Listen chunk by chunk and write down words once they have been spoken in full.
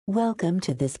Welcome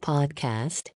to this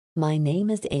podcast. My name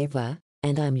is Ava,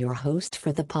 and I'm your host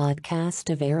for the podcast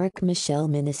of Eric Michel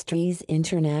Ministries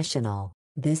International.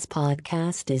 This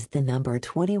podcast is the number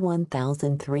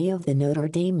 21003 of the Notre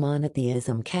Dame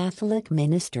Monotheism Catholic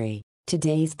Ministry.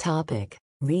 Today's topic,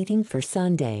 reading for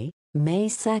Sunday, May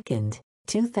 2nd,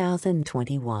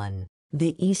 2021.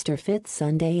 The Easter Fifth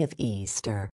Sunday of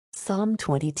Easter, Psalm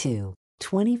 22,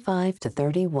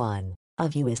 25-31.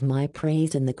 Of you is my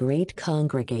praise in the great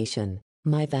congregation,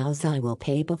 my vows I will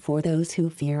pay before those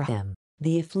who fear him.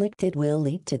 The afflicted will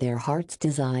eat to their heart's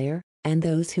desire, and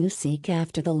those who seek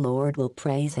after the Lord will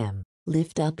praise him.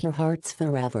 Lift up your hearts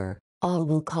forever, all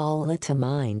will call it to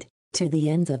mind, to the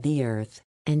ends of the earth,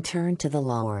 and turn to the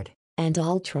Lord, and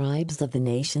all tribes of the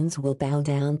nations will bow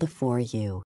down before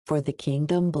you, for the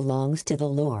kingdom belongs to the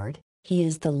Lord, he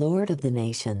is the Lord of the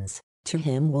nations. To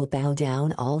him will bow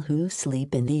down all who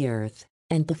sleep in the earth,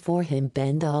 and before him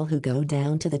bend all who go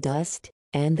down to the dust,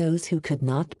 and those who could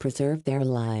not preserve their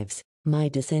lives. My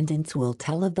descendants will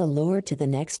tell of the Lord to the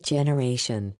next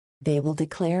generation. They will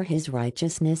declare his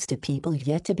righteousness to people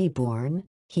yet to be born.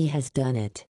 He has done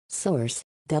it. Source: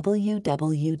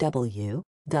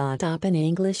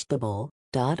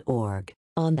 www.openenglishbible.org.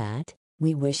 On that,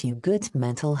 we wish you good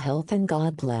mental health and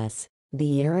God bless.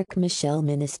 The Eric Michel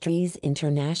Ministries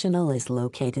International is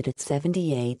located at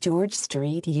 78 George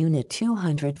Street, Unit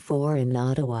 204 in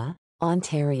Ottawa,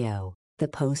 Ontario. The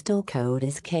postal code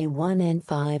is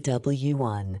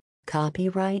K1N5W1.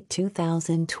 Copyright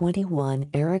 2021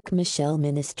 Eric Michel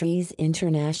Ministries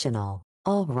International.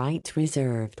 All rights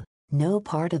reserved. No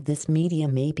part of this media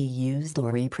may be used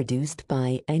or reproduced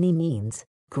by any means,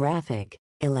 graphic,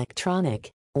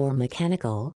 electronic, or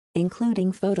mechanical,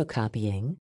 including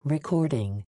photocopying,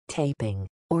 recording, taping,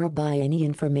 or by any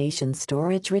information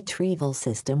storage retrieval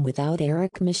system without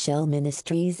Eric Michel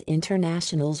Ministries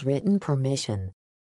International's written permission.